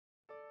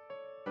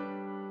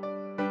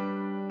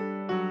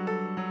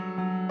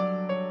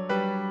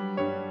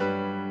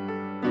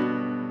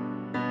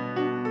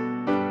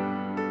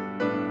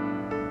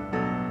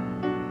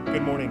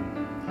Good morning.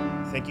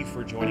 Thank you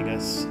for joining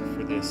us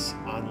for this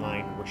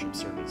online worship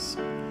service.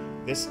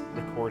 This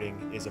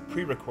recording is a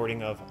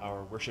pre-recording of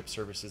our worship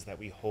services that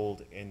we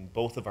hold in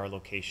both of our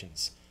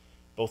locations,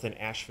 both in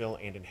Asheville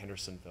and in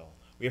Hendersonville.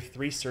 We have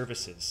 3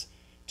 services,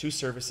 2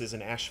 services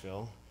in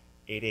Asheville,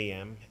 8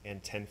 a.m.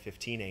 and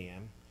 10:15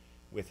 a.m.,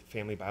 with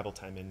family Bible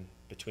time in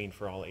between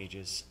for all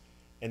ages,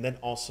 and then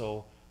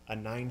also a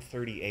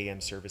 9:30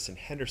 a.m. service in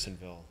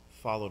Hendersonville,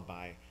 followed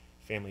by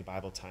family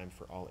Bible time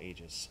for all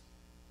ages.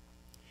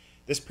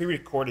 This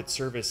pre-recorded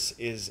service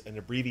is an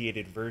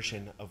abbreviated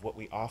version of what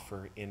we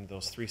offer in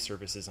those 3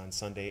 services on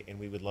Sunday, and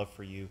we would love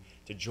for you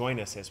to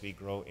join us as we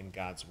grow in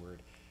God's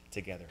Word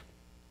together.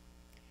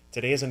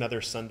 Today is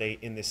another Sunday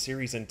in this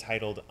series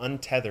entitled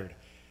Untethered,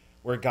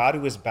 where God,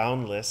 who is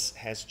boundless,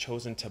 has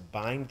chosen to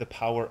bind the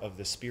power of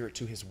the Spirit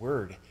to His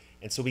Word,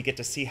 and so we get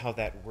to see how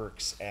that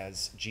works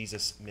as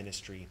Jesus'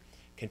 ministry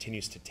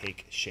continues to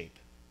take shape.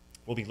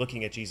 We'll be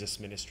looking at Jesus'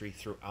 ministry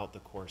throughout the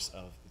course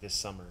of this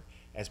summer,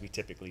 as we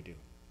typically do.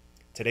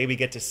 Today we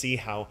get to see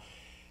how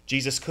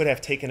Jesus could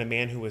have taken a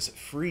man who was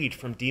freed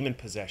from demon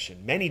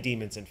possession, many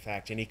demons in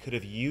fact, and he could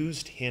have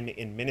used him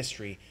in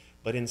ministry,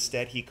 but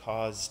instead he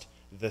caused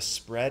the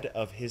spread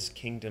of his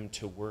kingdom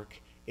to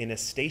work in a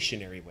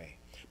stationary way,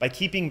 by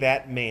keeping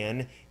that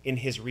man in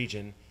his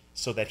region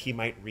so that he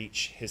might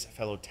reach his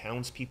fellow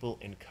townspeople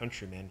and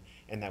countrymen,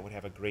 and that would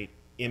have a great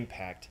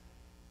impact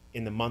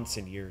in the months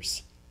and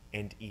years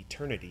and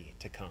eternity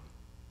to come.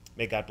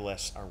 May God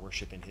bless our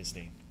worship in his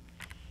name.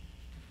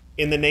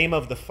 In the name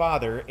of the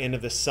Father, and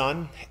of the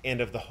Son, and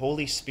of the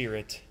Holy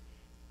Spirit,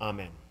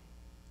 Amen.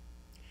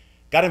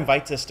 God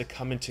invites us to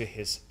come into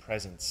his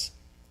presence.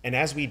 And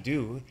as we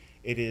do,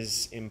 it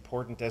is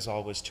important, as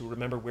always, to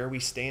remember where we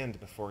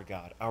stand before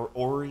God, our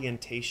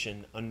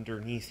orientation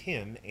underneath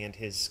him and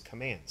his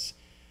commands.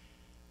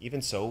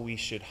 Even so, we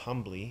should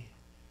humbly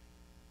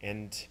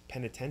and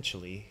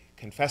penitentially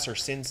confess our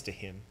sins to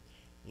him.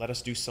 Let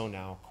us do so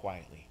now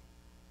quietly.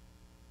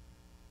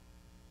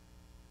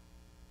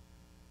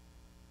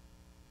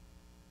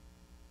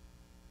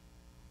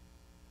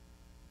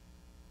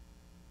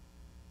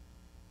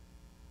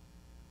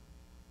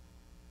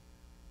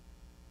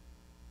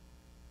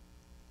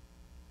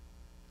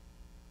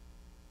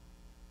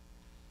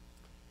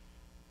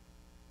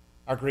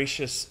 Our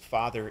gracious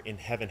Father in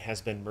heaven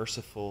has been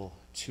merciful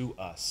to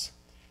us.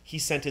 He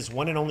sent his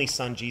one and only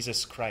Son,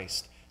 Jesus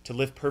Christ, to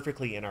live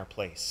perfectly in our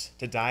place,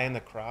 to die on the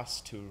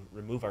cross to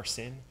remove our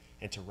sin,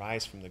 and to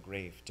rise from the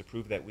grave, to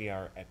prove that we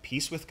are at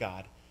peace with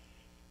God,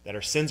 that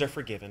our sins are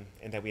forgiven,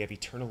 and that we have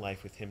eternal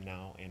life with him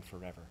now and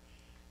forever.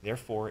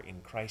 Therefore,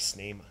 in Christ's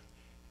name,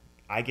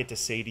 I get to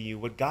say to you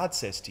what God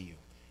says to you.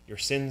 Your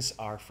sins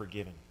are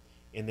forgiven.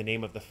 In the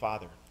name of the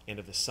Father, and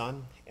of the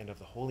Son, and of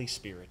the Holy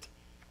Spirit.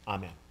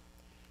 Amen.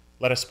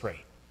 Let us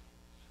pray.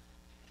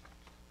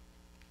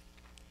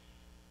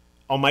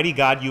 Almighty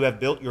God, you have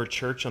built your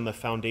church on the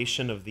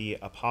foundation of the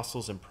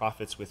apostles and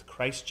prophets with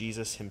Christ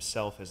Jesus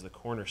himself as the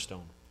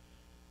cornerstone.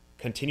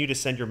 Continue to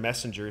send your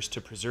messengers to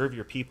preserve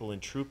your people in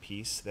true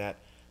peace, that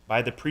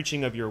by the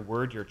preaching of your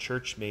word your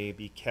church may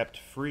be kept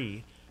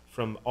free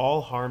from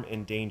all harm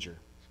and danger.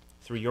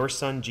 Through your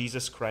Son,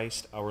 Jesus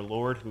Christ, our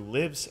Lord, who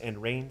lives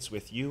and reigns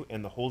with you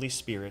and the Holy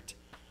Spirit,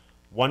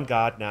 one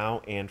God,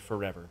 now and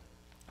forever.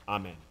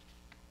 Amen.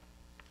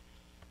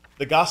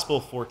 The gospel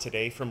for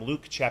today from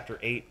Luke chapter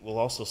 8 will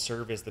also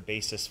serve as the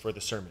basis for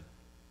the sermon.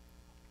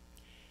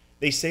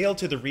 They sailed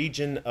to the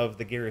region of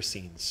the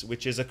Gerasenes,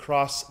 which is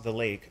across the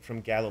lake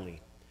from Galilee.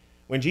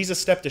 When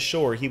Jesus stepped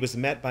ashore, he was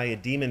met by a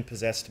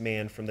demon-possessed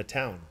man from the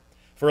town.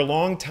 For a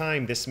long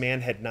time, this man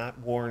had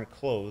not worn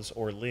clothes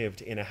or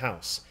lived in a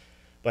house,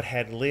 but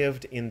had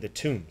lived in the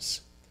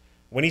tombs.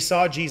 When he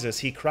saw Jesus,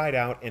 he cried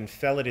out and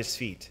fell at his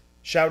feet,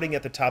 shouting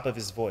at the top of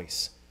his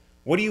voice,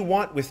 "What do you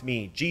want with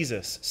me,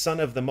 Jesus, Son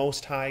of the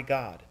Most High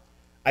God?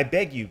 I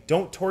beg you,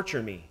 don't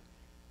torture me."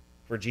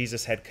 For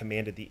Jesus had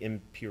commanded the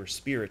impure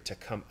spirit to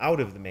come out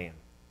of the man.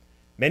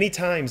 Many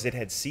times it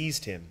had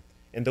seized him,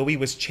 and though he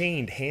was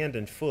chained hand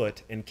and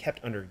foot and kept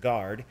under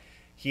guard,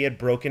 he had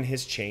broken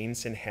his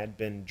chains and had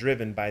been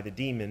driven by the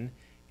demon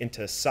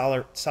into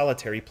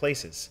solitary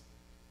places.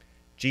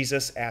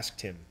 Jesus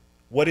asked him,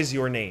 "What is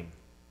your name?"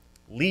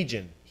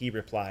 "Legion," he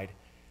replied,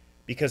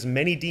 because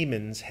many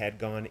demons had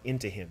gone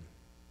into him.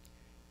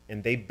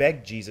 And they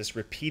begged Jesus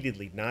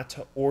repeatedly not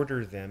to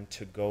order them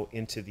to go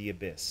into the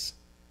abyss.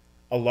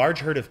 A large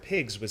herd of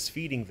pigs was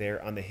feeding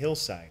there on the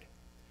hillside.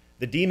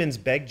 The demons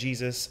begged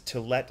Jesus to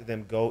let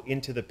them go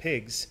into the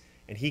pigs,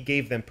 and he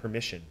gave them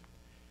permission.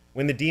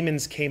 When the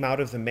demons came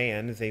out of the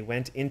man, they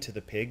went into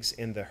the pigs,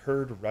 and the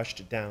herd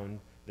rushed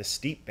down the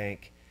steep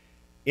bank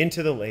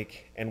into the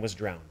lake and was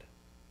drowned.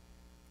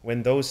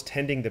 When those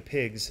tending the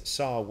pigs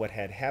saw what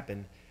had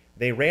happened,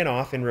 they ran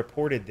off and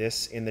reported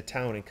this in the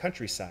town and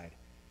countryside.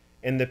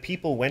 And the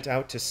people went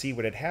out to see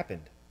what had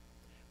happened.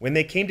 When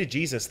they came to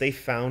Jesus, they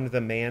found the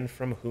man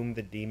from whom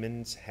the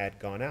demons had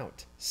gone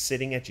out,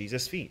 sitting at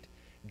Jesus' feet,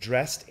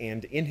 dressed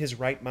and in his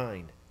right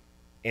mind.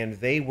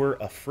 And they were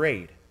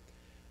afraid.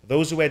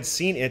 Those who had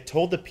seen it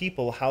told the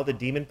people how the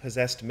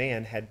demon-possessed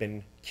man had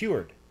been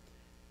cured.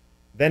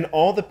 Then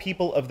all the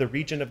people of the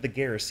region of the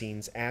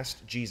Gerasenes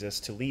asked Jesus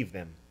to leave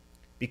them,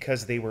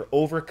 because they were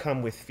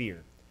overcome with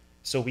fear.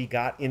 So he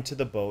got into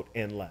the boat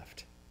and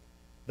left.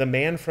 The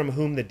man from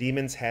whom the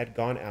demons had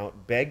gone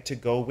out begged to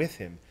go with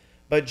him,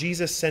 but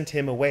Jesus sent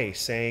him away,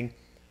 saying,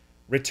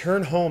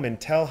 "Return home and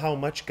tell how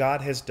much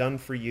God has done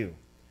for you."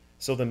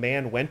 So the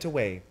man went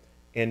away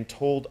and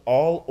told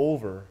all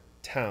over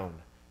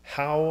town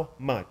how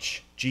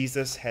much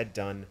Jesus had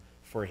done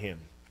for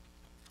him.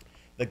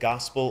 The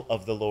gospel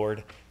of the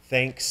Lord.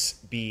 Thanks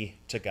be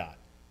to God.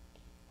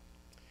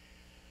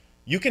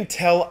 You can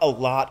tell a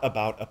lot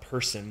about a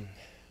person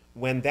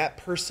when that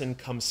person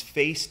comes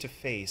face to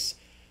face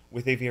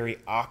with a very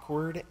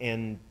awkward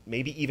and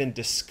maybe even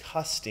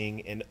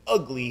disgusting and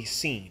ugly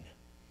scene.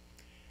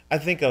 I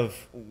think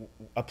of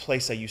a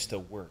place I used to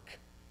work.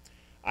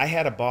 I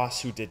had a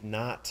boss who did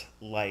not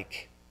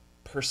like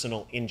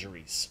personal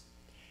injuries.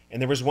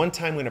 And there was one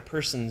time when a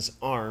person's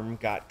arm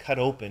got cut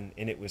open,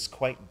 and it was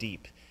quite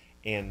deep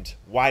and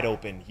wide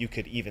open, you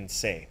could even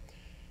say.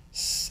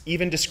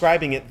 Even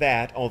describing it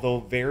that, although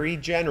very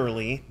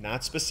generally,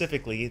 not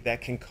specifically, that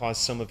can cause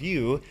some of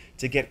you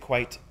to get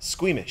quite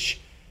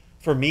squeamish.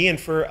 For me and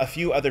for a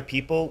few other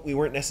people, we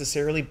weren't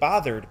necessarily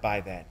bothered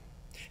by that.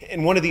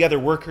 And one of the other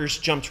workers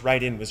jumped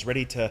right in, was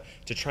ready to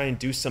try and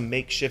do some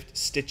makeshift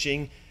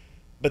stitching,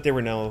 but there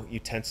were no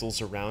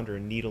utensils around or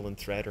needle and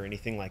thread or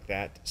anything like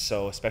that,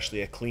 so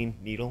especially a clean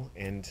needle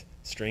and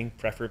string,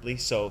 preferably,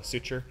 so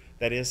suture,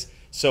 that is.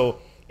 So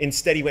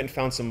instead, he went and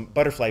found some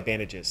butterfly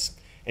bandages.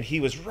 And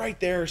he was right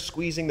there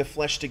squeezing the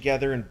flesh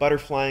together and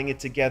butterflying it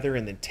together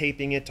and then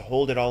taping it to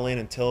hold it all in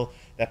until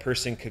that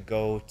person could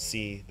go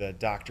see the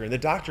doctor. And the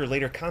doctor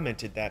later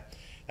commented that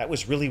that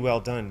was really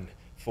well done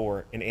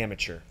for an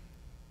amateur.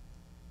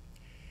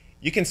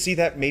 You can see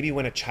that maybe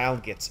when a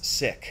child gets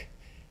sick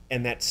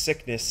and that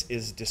sickness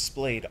is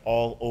displayed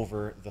all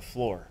over the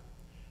floor.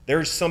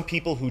 There's some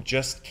people who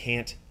just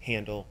can't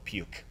handle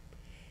puke.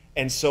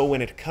 And so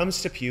when it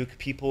comes to puke,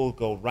 people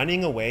go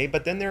running away,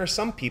 but then there are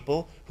some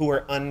people who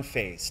are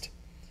unfazed.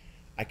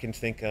 I can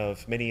think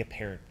of many a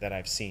parent that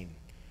I've seen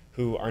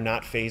who are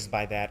not fazed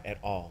by that at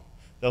all.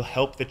 They'll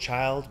help the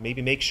child,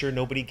 maybe make sure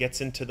nobody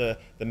gets into the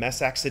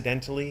mess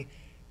accidentally,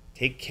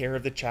 take care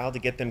of the child to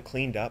get them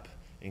cleaned up,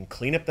 and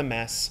clean up the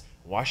mess,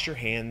 wash your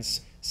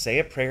hands, say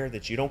a prayer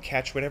that you don't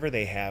catch whatever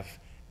they have,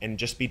 and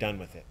just be done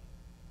with it.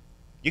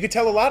 You can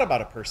tell a lot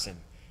about a person.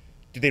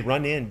 Do they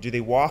run in? Do they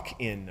walk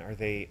in? Are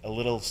they a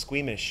little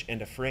squeamish and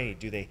afraid?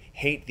 Do they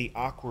hate the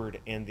awkward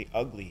and the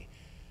ugly?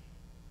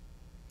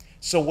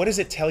 So what does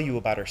it tell you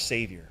about our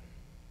Savior?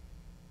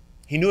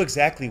 He knew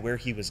exactly where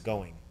he was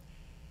going.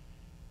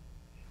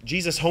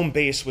 Jesus' home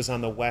base was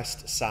on the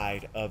west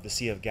side of the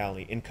Sea of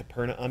Galilee in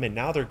Capernaum, and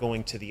now they're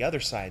going to the other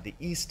side, the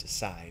east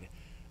side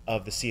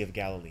of the Sea of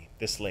Galilee,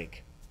 this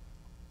lake.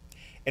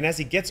 And as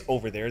he gets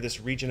over there, this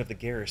region of the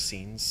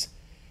Gerasenes,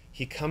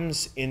 he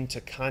comes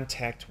into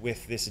contact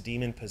with this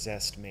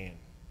demon-possessed man.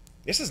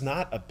 This is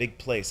not a big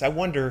place. I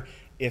wonder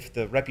if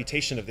the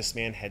reputation of this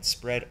man had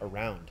spread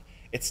around.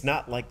 It's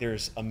not like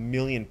there's a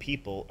million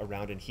people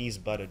around and he's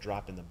but a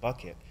drop in the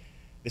bucket.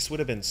 This would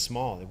have been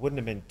small. It wouldn't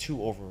have been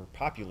too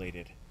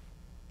overpopulated.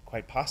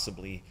 Quite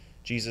possibly,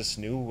 Jesus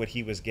knew what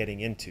he was getting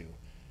into.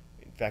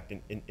 In fact,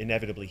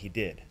 inevitably he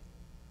did.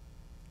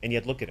 And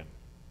yet look at him.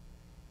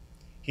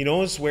 He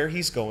knows where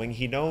he's going.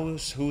 He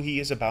knows who he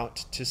is about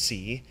to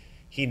see.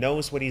 He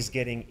knows what he's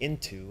getting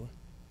into,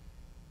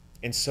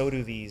 and so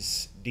do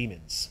these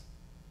demons.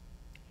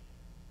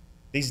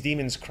 These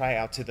demons cry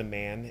out to the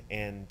man,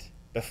 and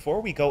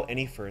before we go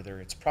any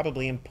further, it's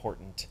probably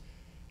important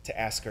to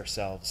ask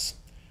ourselves,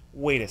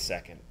 wait a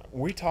second, are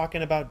we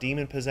talking about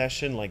demon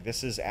possession like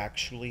this is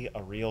actually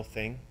a real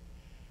thing?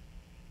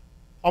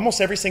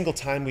 Almost every single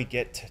time we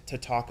get to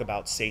talk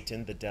about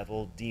Satan, the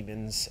devil,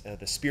 demons,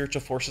 the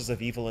spiritual forces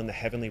of evil in the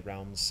heavenly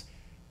realms,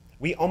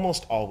 we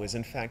almost always,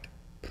 in fact,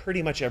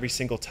 pretty much every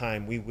single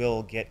time, we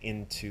will get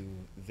into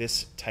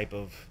this type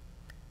of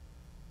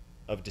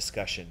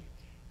discussion.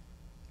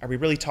 Are we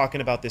really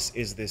talking about this?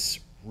 Is this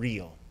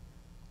real?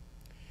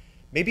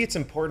 Maybe it's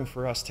important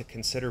for us to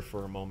consider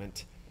for a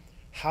moment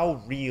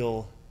how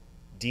real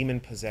demon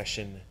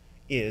possession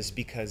is,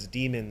 because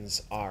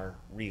demons are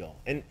real.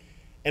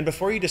 And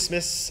before you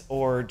dismiss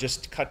or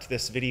just cut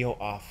this video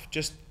off,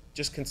 just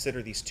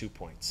consider these 2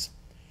 points.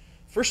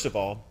 First of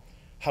all,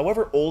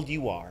 however old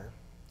you are,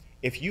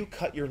 if you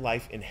cut your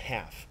life in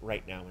half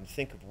right now and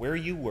think of where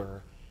you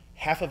were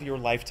half of your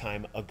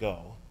lifetime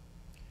ago,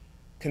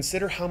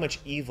 consider how much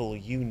evil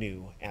you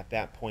knew at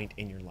that point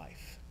in your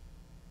life.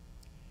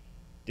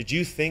 Did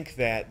you think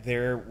that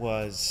there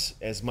was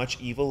as much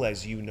evil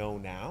as you know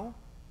now?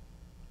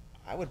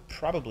 I would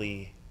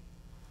probably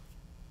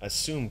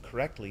assume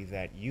correctly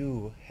that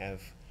you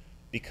have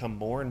become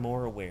more and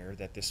more aware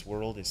that this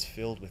world is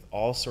filled with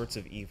all sorts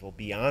of evil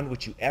beyond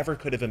what you ever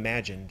could have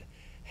imagined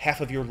half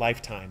of your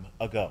lifetime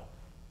ago.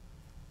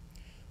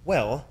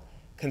 Well,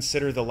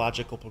 consider the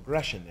logical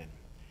progression then.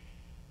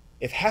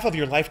 If half of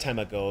your lifetime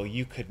ago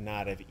you could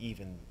not have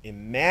even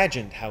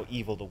imagined how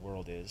evil the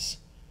world is,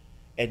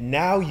 and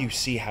now you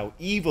see how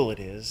evil it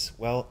is,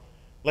 well,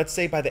 let's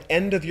say by the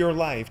end of your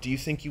life, do you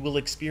think you will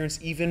experience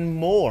even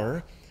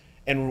more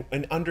and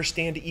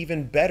understand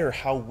even better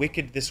how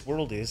wicked this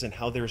world is and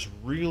how there's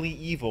really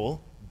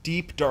evil,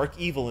 deep, dark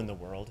evil in the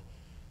world?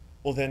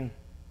 Well, then,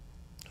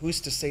 who's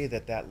to say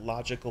that that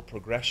logical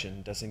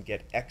progression doesn't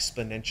get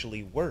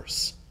exponentially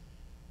worse?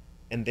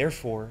 And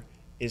therefore,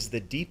 is the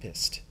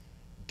deepest,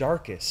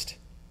 darkest,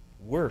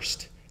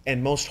 worst,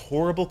 and most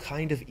horrible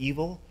kind of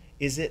evil,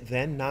 is it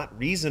then not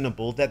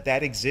reasonable that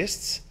that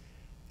exists?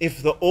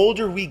 If the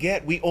older we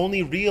get, we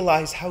only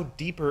realize how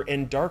deeper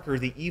and darker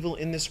the evil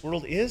in this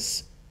world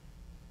is,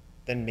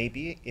 then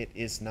maybe it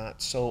is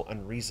not so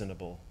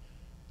unreasonable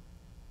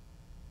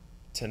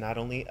to not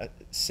only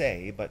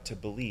say, but to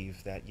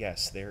believe that,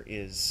 yes, there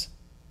is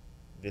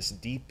this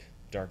deep,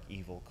 dark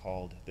evil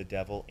called the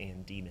devil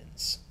and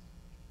demons.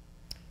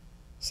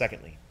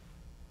 Secondly,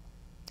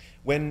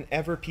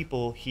 whenever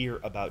people hear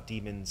about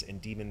demons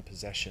and demon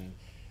possession,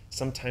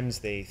 sometimes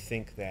they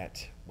think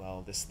that,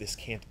 well, this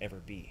can't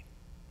ever be.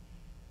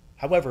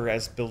 However,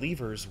 as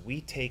believers,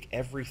 we take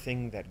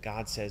everything that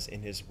God says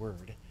in his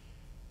word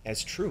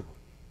as true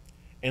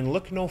and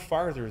look no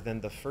farther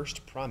than the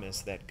first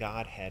promise that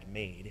God had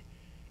made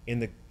in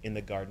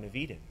the Garden of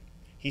Eden.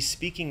 He's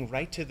speaking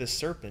right to the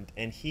serpent,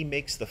 and he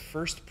makes the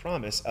first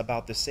promise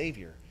about the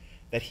Savior,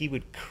 that he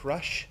would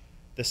crush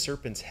the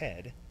serpent's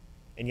head,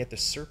 and yet the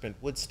serpent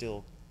would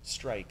still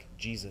strike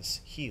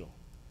Jesus' heel.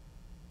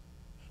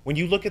 When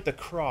you look at the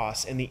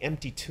cross and the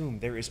empty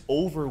tomb, there is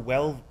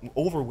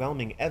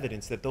overwhelming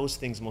evidence that those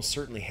things most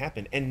certainly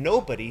happened. And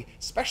nobody,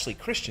 especially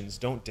Christians,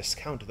 don't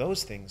discount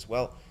those things.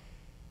 Well,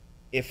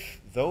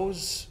 if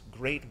those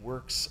great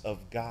works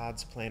of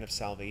God's plan of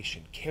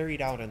salvation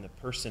carried out in the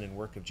person and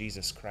work of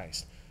Jesus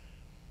Christ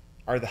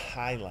are the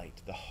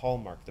highlight, the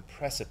hallmark, the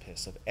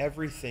precipice of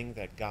everything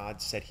that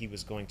God said he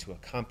was going to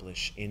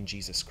accomplish in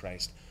Jesus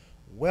Christ,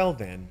 well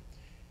then,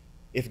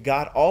 if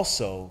God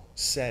also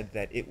said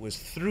that it was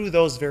through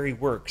those very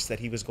works that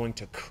he was going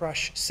to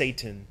crush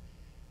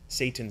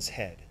Satan's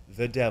head,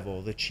 the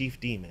devil, the chief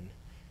demon,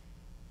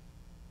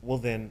 well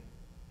then,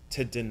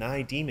 to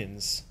deny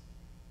demons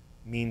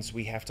means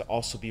we have to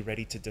also be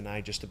ready to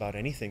deny just about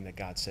anything that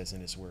God says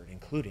in his word,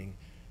 including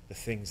the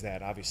things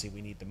that obviously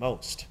we need the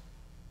most.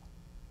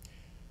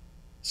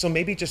 So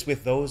maybe just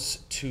with those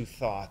two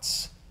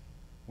thoughts,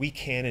 we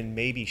can and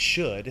maybe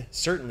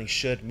certainly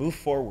should move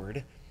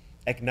forward,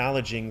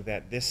 acknowledging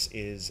that this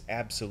is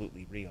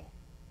absolutely real.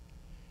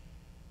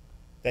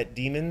 That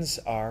demons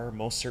are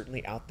most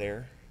certainly out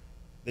there.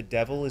 The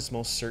devil is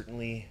most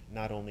certainly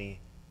not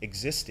only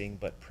existing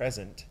but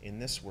present in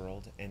this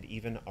world and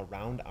even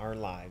around our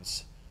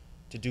lives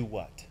to do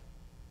what?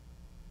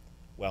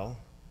 Well,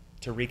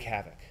 to wreak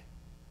havoc.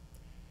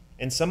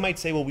 And some might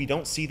say, well, we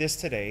don't see this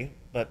today,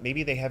 but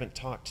maybe they haven't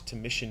talked to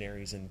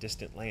missionaries in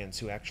distant lands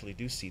who actually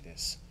do see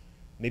this.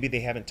 Maybe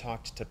they haven't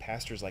talked to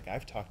pastors like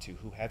I've talked to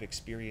who have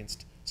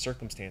experienced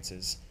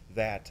circumstances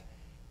that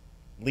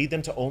lead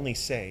them to only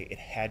say it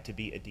had to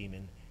be a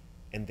demon,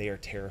 and they are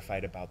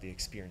terrified about the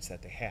experience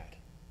that they had.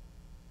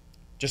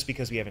 Just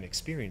because we haven't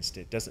experienced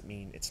it doesn't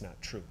mean it's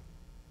not true.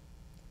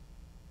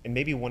 And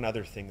maybe one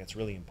other thing that's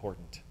really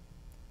important.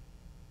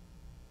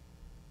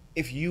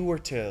 If you were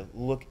to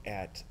look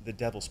at the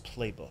devil's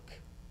playbook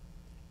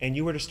and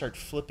you were to start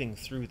flipping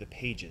through the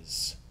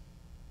pages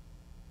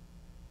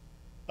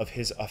of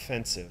his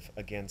offensive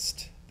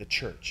against the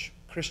church,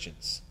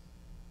 Christians,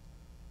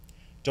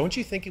 don't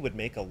you think it would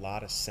make a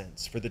lot of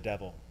sense for the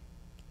devil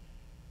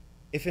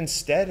if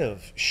instead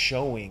of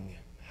showing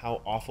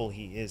how awful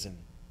he is and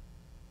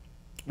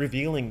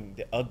revealing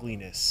the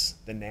ugliness,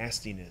 the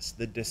nastiness,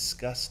 the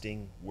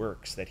disgusting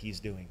works that he's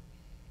doing,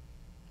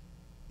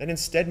 then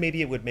instead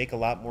maybe it would make a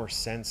lot more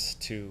sense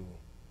to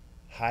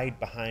hide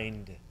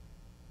behind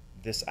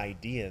this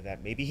idea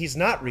that maybe he's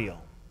not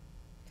real.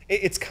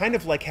 It's kind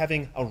of like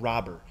having a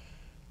robber,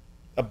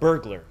 a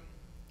burglar,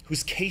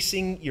 who's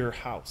casing your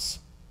house.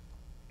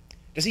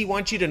 Does he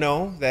want you to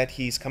know that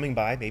he's coming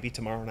by maybe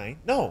tomorrow night?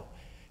 No.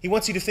 He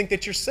wants you to think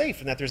that you're safe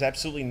and that there's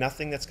absolutely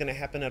nothing that's going to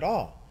happen at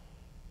all.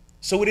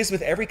 So it is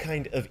with every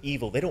kind of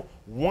evil. They don't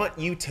want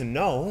you to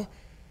know.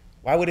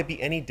 Why would it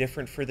be any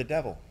different for the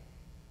devil?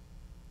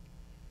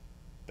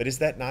 But is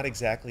that not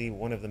exactly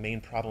one of the main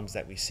problems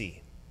that we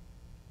see?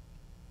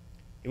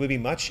 It would be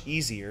much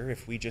easier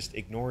if we just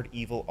ignored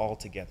evil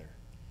altogether,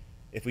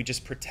 if we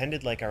just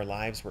pretended like our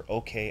lives were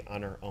okay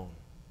on our own.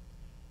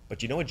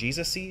 But you know what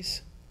Jesus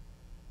sees?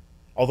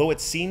 Although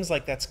it seems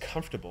like that's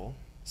comfortable,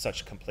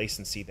 such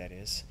complacency that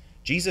is,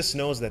 Jesus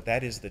knows that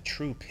that is the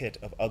true pit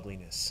of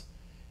ugliness.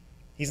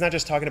 He's not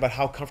just talking about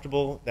how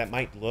comfortable that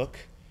might look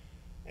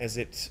as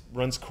it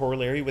runs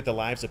corollary with the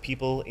lives of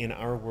people in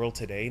our world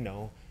today.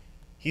 No,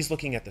 he's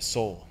looking at the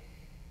soul.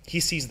 He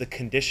sees the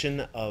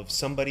condition of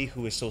somebody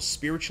who is so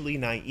spiritually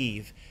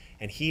naive,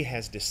 and he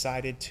has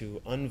decided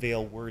to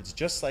unveil words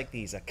just like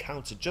these,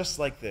 accounts just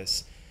like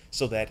this,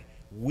 so that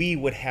we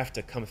would have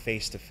to come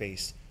face to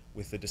face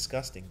with the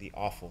disgusting, the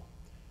awful,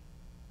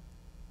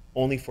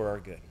 only for our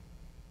good.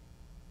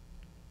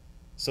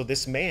 So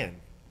this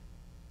man,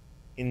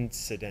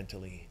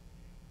 incidentally,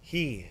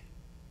 he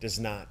does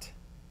not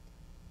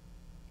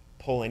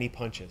pull any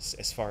punches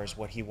as far as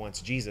what he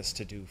wants Jesus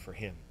to do for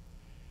him.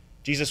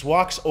 Jesus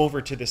walks over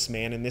to this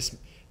man, and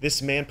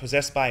this man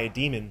possessed by a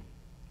demon,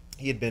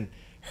 he had been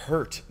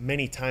hurt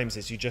many times,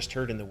 as you just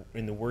heard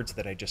in the words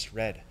that I just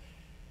read.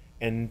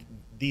 And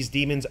these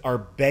demons are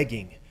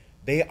begging.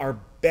 They are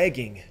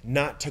begging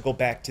not to go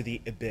back to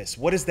the abyss.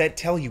 What does that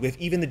tell you? If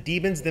even the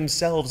demons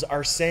themselves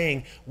are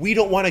saying, we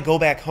don't want to go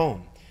back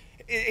home.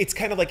 It's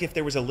kind of like if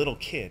there was a little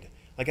kid.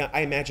 Like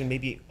I imagine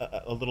maybe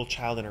a little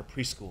child in our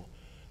preschool.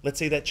 Let's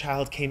say that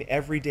child came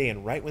every day,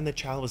 and right when the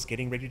child was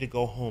getting ready to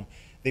go home,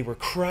 they were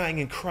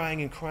crying and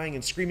crying and crying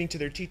and screaming to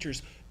their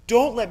teachers,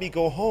 don't let me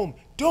go home.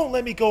 Don't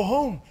let me go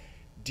home.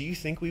 Do you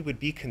think we would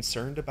be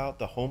concerned about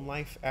the home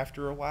life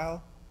after a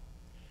while?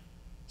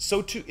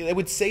 So too, it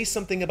would say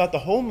something about the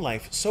home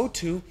life. So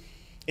too,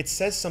 it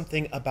says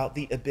something about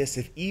the abyss.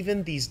 If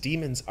even these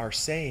demons are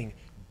saying,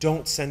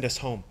 don't send us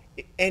home.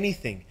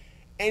 Anything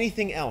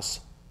else.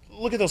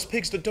 Look at those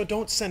pigs.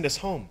 Don't send us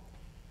home.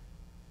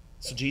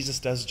 So Jesus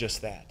does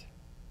just that.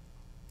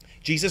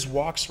 Jesus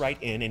walks right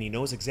in, and he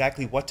knows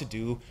exactly what to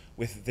do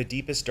with the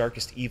deepest,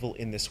 darkest evil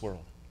in this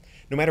world.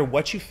 No matter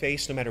what you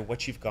face, no matter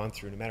what you've gone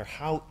through, no matter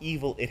how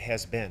evil it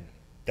has been,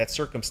 that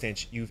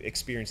circumstance you've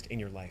experienced in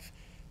your life,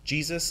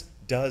 Jesus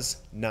does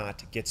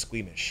not get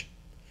squeamish.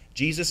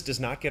 Jesus does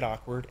not get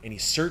awkward, and he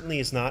certainly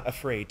is not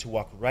afraid to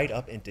walk right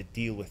up and to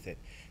deal with it.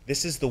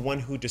 This is the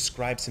one who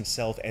describes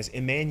himself as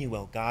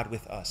Emmanuel, God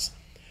with us.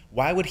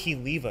 Why would he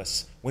leave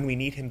us when we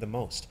need him the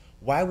most?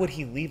 Why would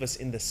he leave us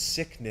in the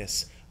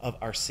sickness of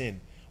our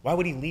sin? Why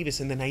would he leave us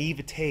in the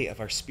naivete of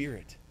our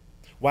spirit?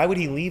 Why would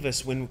he leave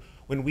us when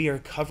we are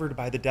covered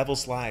by the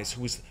devil's lies,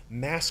 who is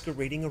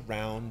masquerading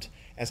around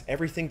as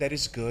everything that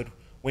is good,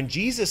 when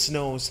Jesus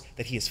knows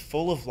that he is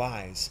full of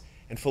lies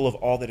and full of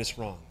all that is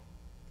wrong?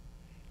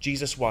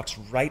 Jesus walks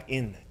right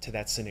into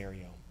that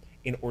scenario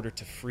in order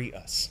to free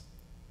us,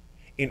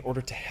 in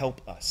order to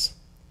help us.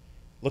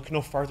 Look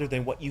no farther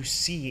than what you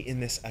see in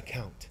this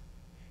account.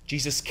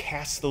 Jesus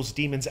casts those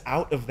demons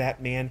out of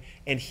that man,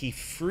 and he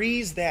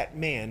frees that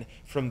man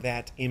from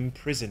that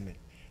imprisonment.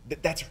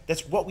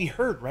 That's what we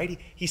heard, right?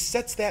 He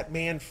sets that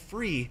man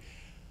free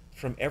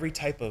from every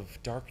type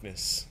of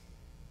darkness,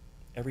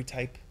 every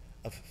type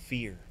of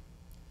fear,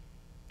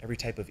 every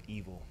type of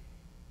evil,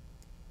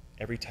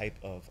 every type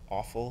of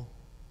awful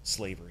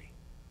slavery.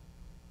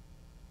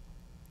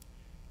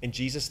 And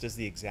Jesus does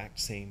the exact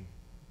same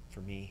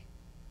for me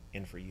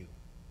and for you.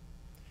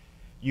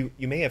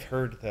 You may have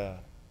heard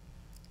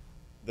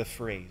the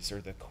phrase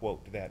or the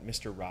quote that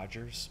Mr.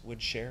 Rogers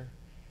would share.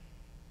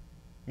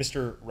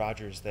 Mr.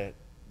 Rogers, that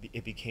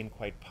it became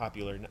quite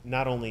popular,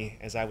 not only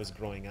as I was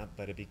growing up,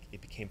 but it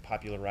became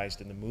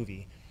popularized in the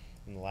movie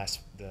in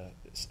the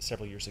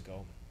several years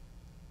ago.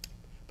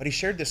 But he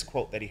shared this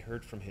quote that he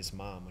heard from his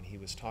mom when he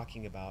was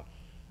talking about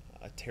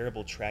a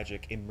terrible,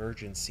 tragic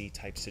emergency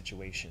type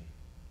situation.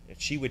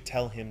 That she would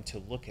tell him to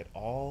look at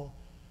all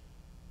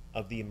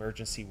of the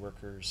emergency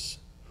workers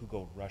who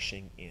go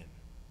rushing in.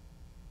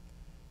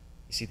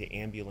 You see the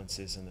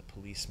ambulances and the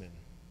policemen,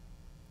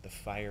 the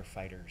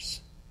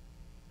firefighters,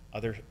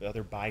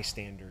 other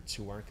bystanders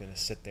who aren't going to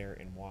sit there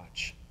and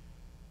watch.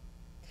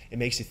 It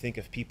makes you think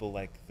of people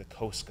like the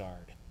Coast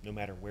Guard, no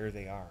matter where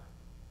they are,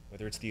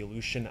 whether it's the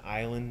Aleutian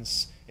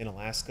Islands in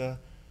Alaska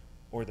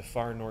or the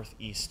far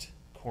northeast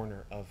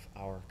corner of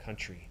our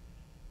country,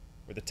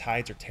 where the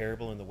tides are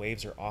terrible and the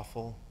waves are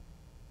awful,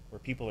 where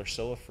people are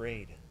so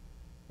afraid,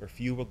 where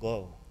few will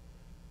go.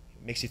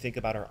 It makes you think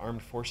about our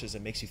armed forces.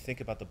 It makes you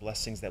think about the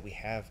blessings that we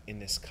have in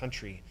this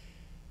country,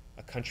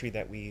 a country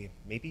that we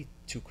maybe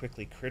too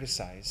quickly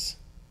criticize,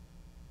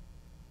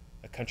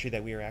 a country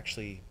that we are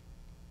actually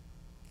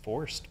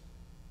forced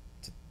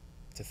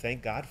to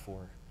thank God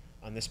for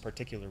on this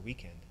particular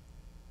weekend.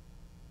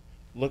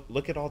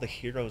 Look at all the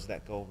heroes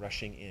that go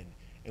rushing in,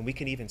 and we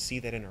can even see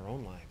that in our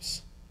own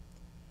lives.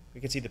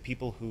 We can see the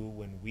people who,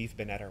 when we've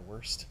been at our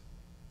worst,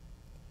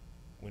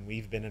 when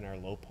we've been in our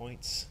low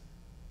points,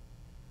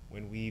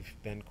 when we've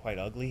been quite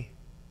ugly,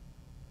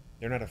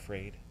 they're not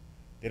afraid.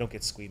 They don't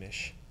get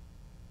squeamish.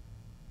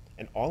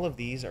 And all of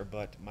these are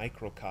but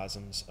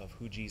microcosms of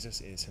who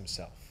Jesus is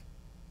himself,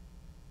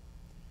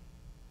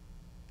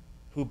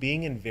 who,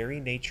 being in very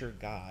nature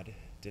God,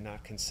 did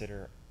not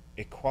consider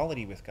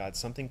equality with God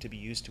something to be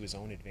used to his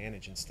own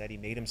advantage. Instead, he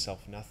made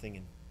himself nothing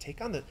and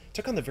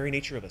took on the very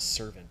nature of a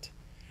servant.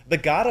 The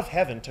God of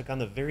heaven took on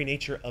the very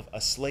nature of a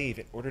slave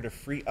in order to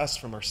free us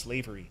from our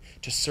slavery,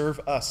 to serve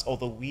us,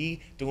 although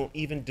we don't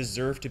even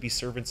deserve to be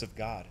servants of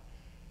God.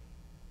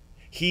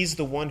 He's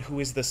the one who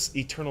is the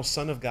eternal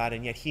Son of God,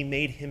 and yet he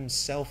made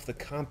himself the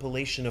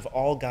compilation of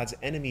all God's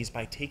enemies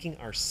by taking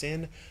our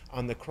sin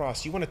on the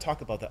cross. You want to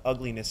talk about the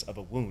ugliness of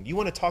a wound. You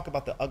want to talk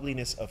about the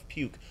ugliness of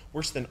puke.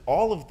 Worse than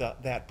all of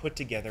that put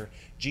together,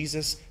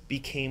 Jesus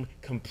became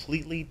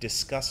completely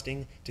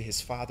disgusting to his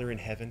Father in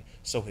heaven,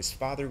 so his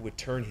Father would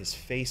turn his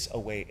face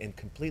away and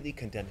completely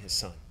condemn his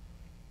Son.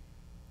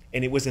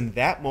 And it was in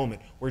that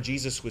moment where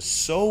Jesus was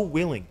so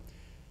willing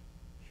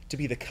to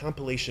be the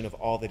compilation of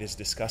all that is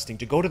disgusting,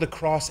 to go to the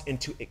cross and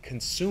to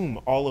consume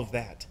all of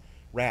that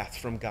wrath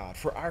from God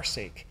for our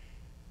sake,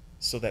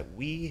 so that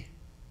we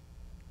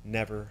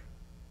never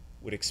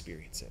would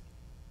experience it.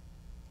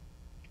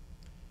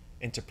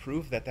 And to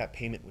prove that that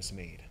payment was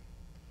made,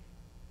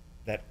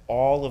 that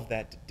all of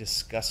that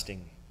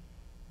disgusting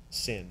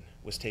sin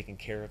was taken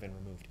care of and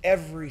removed,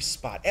 every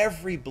spot,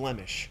 every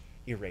blemish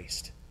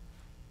erased.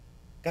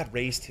 God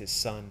raised his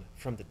Son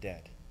from the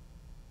dead,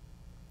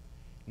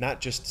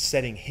 not just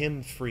setting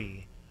him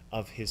free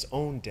of his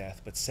own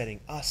death, but setting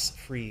us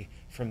free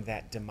from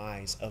that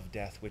demise of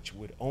death, which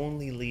would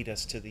only lead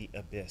us to the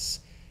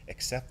abyss,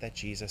 except that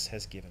Jesus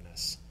has given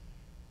us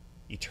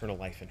eternal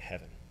life in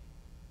heaven.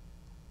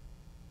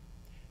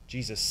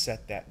 Jesus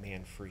set that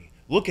man free.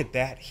 Look at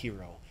that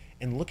hero,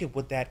 and look at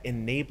what that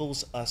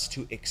enables us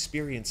to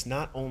experience,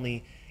 not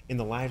only in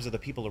the lives of the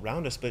people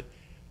around us, but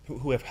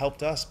who have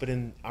helped us, but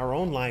in our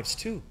own lives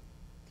too.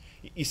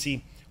 You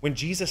see, when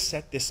Jesus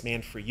set this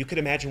man free, you could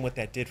imagine what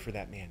that did for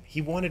that man.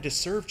 He wanted to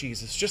serve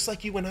Jesus just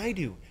like you and I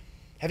do.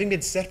 Having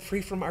been set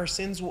free from our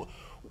sins,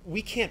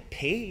 we can't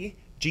pay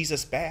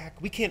Jesus back.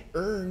 We can't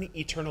earn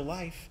eternal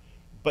life.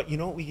 But you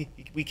know what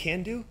we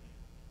can do?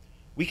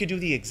 We could do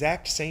the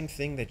exact same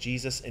thing that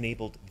Jesus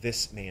enabled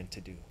this man to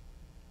do.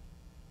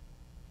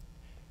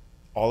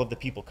 All of the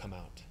people come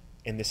out,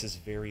 and this is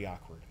very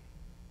awkward.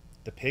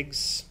 The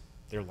pigs,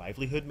 their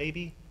livelihood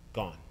maybe,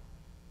 gone.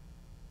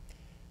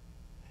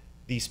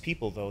 These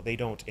people, though, they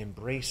don't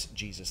embrace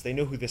Jesus. They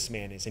know who this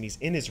man is, and he's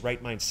in his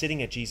right mind,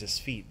 sitting at Jesus'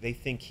 feet. They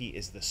think he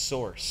is the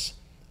source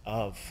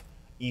of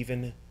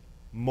even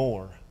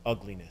more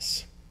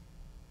ugliness.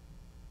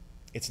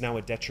 It's now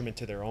a detriment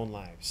to their own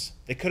lives.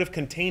 They could have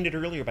contained it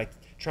earlier by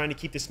trying to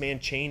keep this man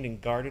chained and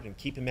guarded and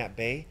keep him at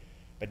bay,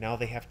 but now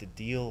they have to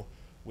deal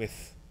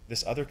with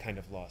this other kind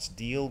of loss,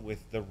 deal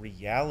with the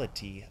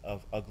reality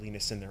of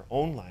ugliness in their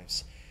own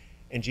lives.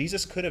 And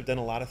Jesus could have done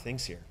a lot of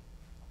things here.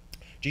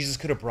 Jesus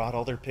could have brought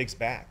all their pigs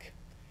back,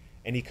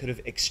 and he could have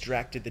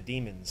extracted the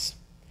demons,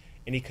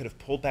 and he could have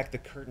pulled back the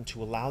curtain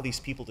to allow these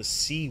people to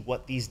see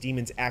what these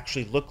demons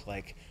actually look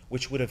like,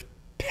 which would have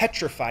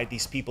petrified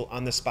these people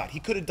on the spot.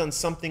 He could have done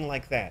something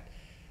like that.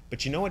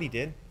 But you know what he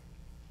did?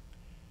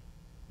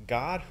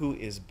 God, who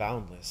is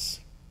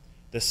boundless,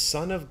 the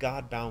Son of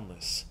God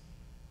boundless,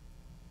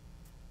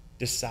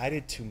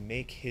 decided to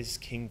make his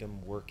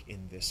kingdom work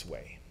in this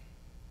way.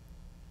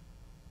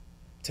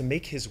 To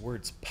make his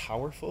words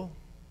powerful,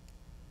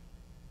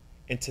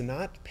 and to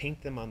not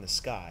paint them on the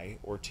sky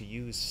or to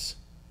use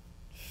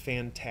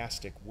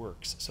fantastic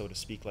works, so to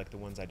speak, like the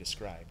ones I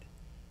described,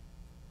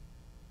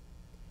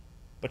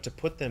 but to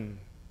put them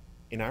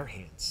in our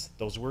hands,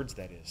 those words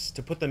that is,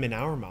 to put them in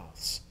our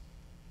mouths.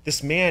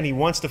 This man, he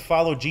wants to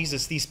follow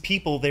Jesus. These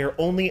people, they're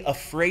only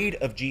afraid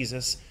of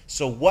Jesus.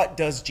 So what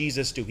does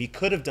Jesus do? He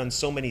could have done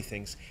so many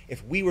things.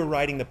 If we were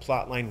writing the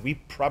plot line, we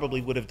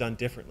probably would have done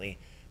differently.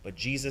 But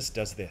Jesus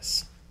does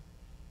this.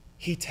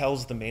 He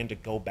tells the man to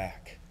go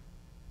back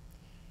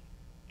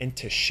and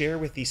to share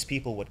with these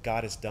people what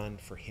God has done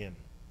for him,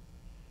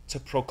 to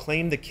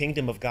proclaim the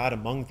kingdom of God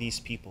among these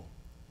people,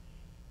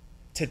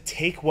 to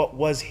take what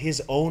was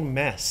his own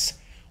mess,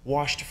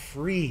 washed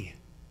free,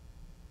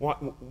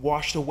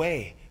 washed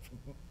away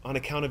on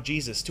account of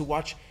Jesus, to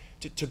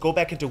go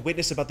back and to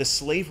witness about the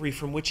slavery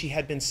from which he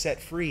had been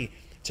set free,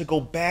 to go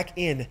back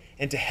in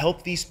and to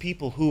help these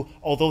people who,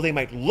 although they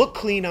might look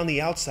clean on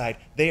the outside,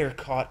 they are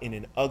caught in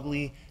an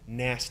ugly,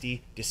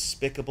 nasty,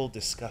 despicable,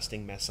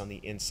 disgusting mess on the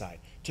inside.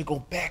 To go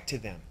back to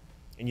them.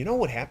 And you know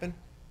what happened?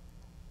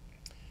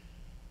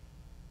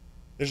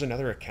 There's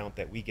another account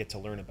that we get to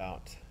learn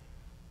about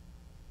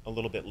a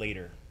little bit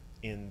later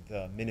in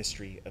the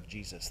ministry of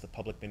Jesus, the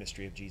public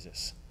ministry of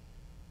Jesus.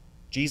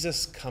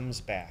 Jesus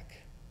comes back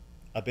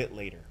a bit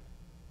later.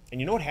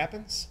 And you know what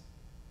happens?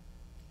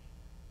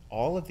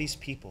 All of these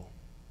people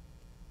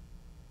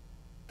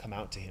come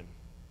out to him.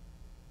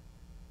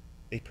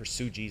 They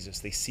pursue Jesus.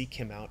 They seek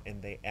him out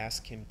and they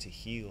ask him to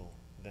heal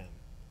them.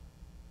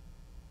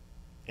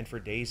 And for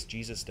days,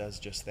 Jesus does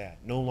just that.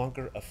 No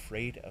longer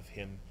afraid of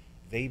him,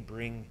 they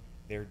bring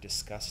their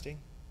disgusting,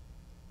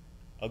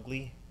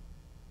 ugly,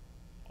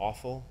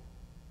 awful,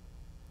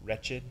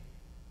 wretched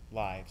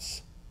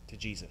lives to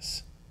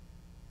Jesus,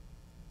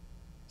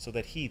 so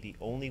that he, the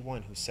only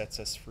one who sets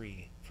us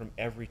free from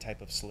every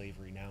type of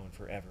slavery now and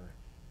forever,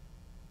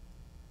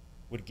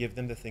 would give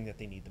them the thing that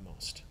they need the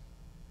most.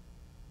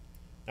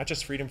 Not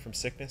just freedom from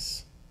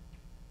sickness,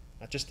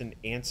 not just an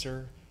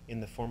answer in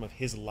the form of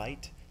his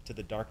light to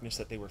the darkness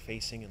that they were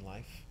facing in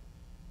life,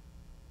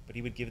 but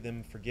he would give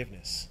them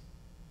forgiveness,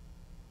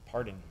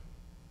 pardon,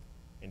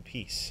 and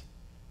peace,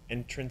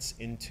 entrance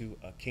into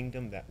a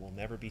kingdom that will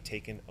never be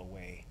taken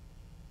away,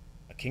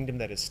 a kingdom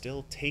that is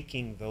still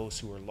taking those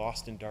who are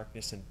lost in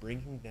darkness and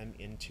bringing them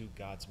into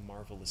God's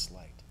marvelous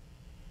light,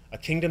 a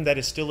kingdom that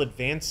is still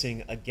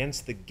advancing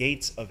against the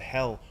gates of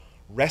hell,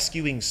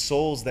 rescuing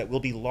souls that will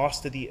be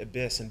lost to the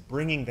abyss and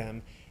bringing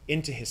them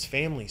into his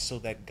family, so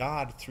that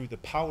God, through the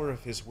power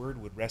of his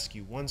word, would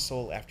rescue one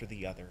soul after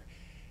the other.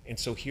 And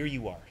so here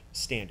you are,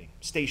 standing,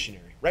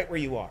 stationary, right where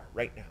you are,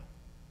 right now.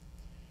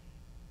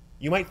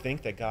 You might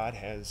think that God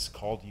has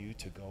called you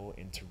to go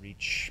and to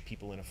reach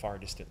people in a far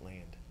distant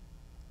land.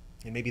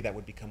 And maybe that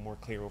would become more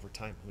clear over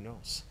time, who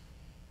knows?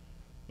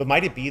 But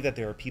might it be that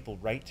there are people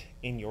right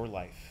in your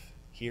life,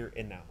 here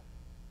and now?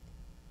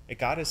 And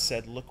God has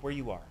said, look where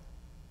you are,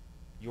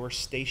 your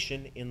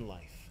station in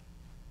life,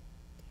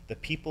 the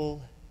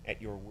people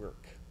at your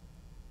work,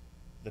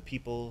 the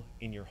people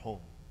in your home,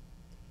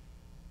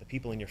 the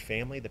people in your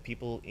family, the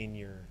people in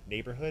your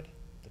neighborhood,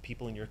 the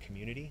people in your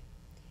community.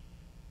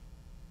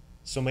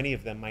 So many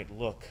of them might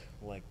look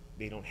like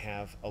they don't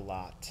have a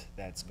lot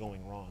that's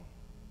going wrong.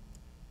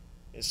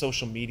 In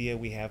social media,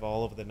 we have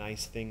all of the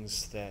nice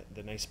things, the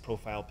nice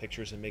profile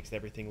pictures, and makes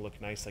everything look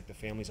nice, like the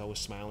family's always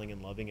smiling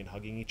and loving and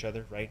hugging each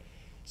other, right?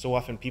 So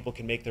often people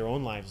can make their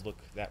own lives look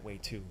that way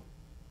too.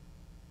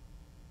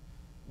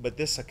 But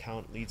this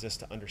account leads us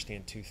to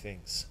understand two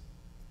things.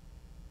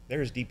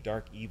 There is deep,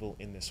 dark evil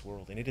in this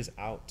world, and it is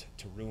out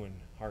to ruin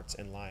hearts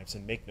and lives.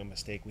 And make no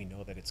mistake, we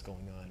know that it's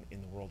going on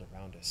in the world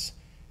around us.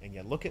 And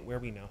yet look at where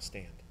we now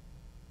stand,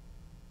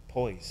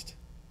 poised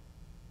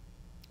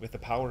with the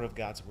power of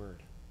God's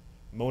word,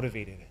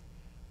 motivated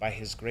by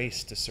his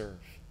grace to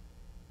serve,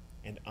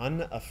 and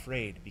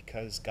unafraid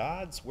because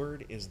God's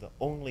word is the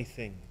only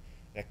thing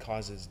that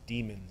causes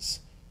demons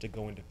to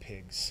go into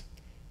pigs.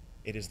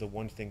 It is the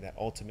one thing that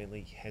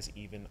ultimately has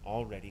even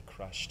already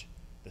crushed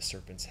the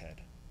serpent's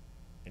head.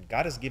 And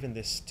God has given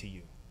this to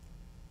you,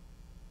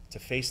 to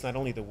face not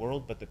only the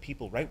world, but the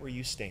people right where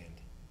you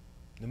stand,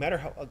 no matter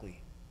how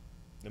ugly,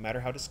 no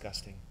matter how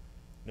disgusting,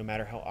 no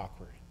matter how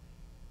awkward.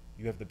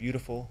 You have the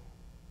beautiful,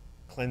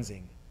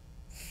 cleansing,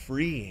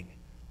 freeing,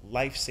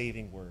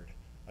 life-saving word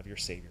of your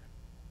Savior.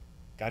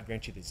 God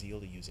grant you the zeal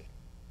to use it.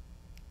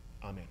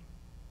 Amen.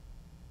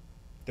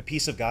 The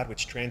peace of God,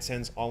 which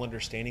transcends all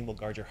understanding, will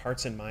guard your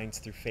hearts and minds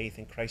through faith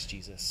in Christ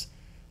Jesus.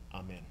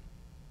 Amen.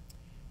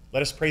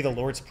 Let us pray the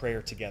Lord's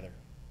Prayer together.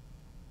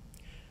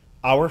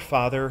 Our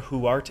Father,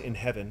 who art in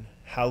heaven,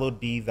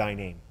 hallowed be thy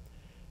name.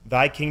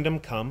 Thy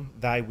kingdom come,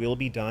 thy will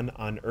be done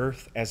on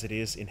earth as it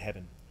is in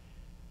heaven.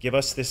 Give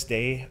us this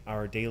day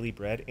our daily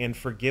bread, and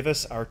forgive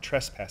us our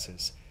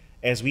trespasses,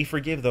 as we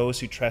forgive those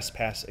who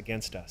trespass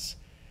against us.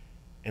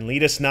 And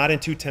lead us not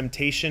into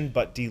temptation,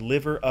 but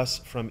deliver us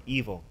from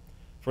evil.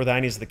 For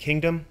thine is the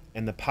kingdom,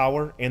 and the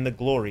power, and the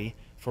glory,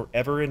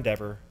 forever and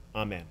ever.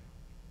 Amen.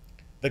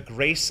 The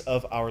grace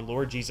of our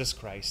Lord Jesus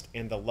Christ,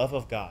 and the love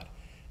of God,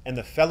 and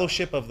the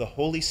fellowship of the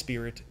Holy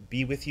Spirit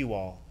be with you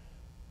all.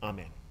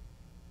 Amen.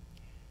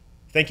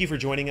 Thank you for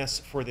joining us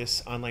for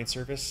this online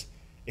service.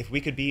 If we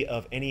could be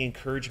of any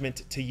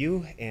encouragement to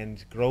you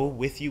and grow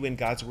with you in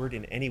God's word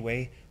in any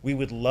way, we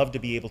would love to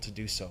be able to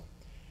do so.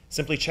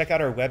 Simply check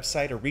out our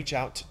website or reach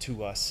out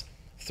to us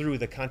through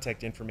the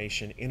contact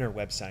information in our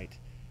website.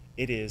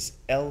 It is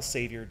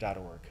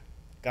lsavior.org.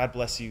 God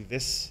bless you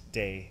this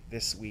day,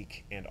 this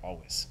week, and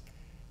always.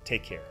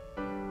 Take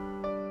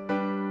care.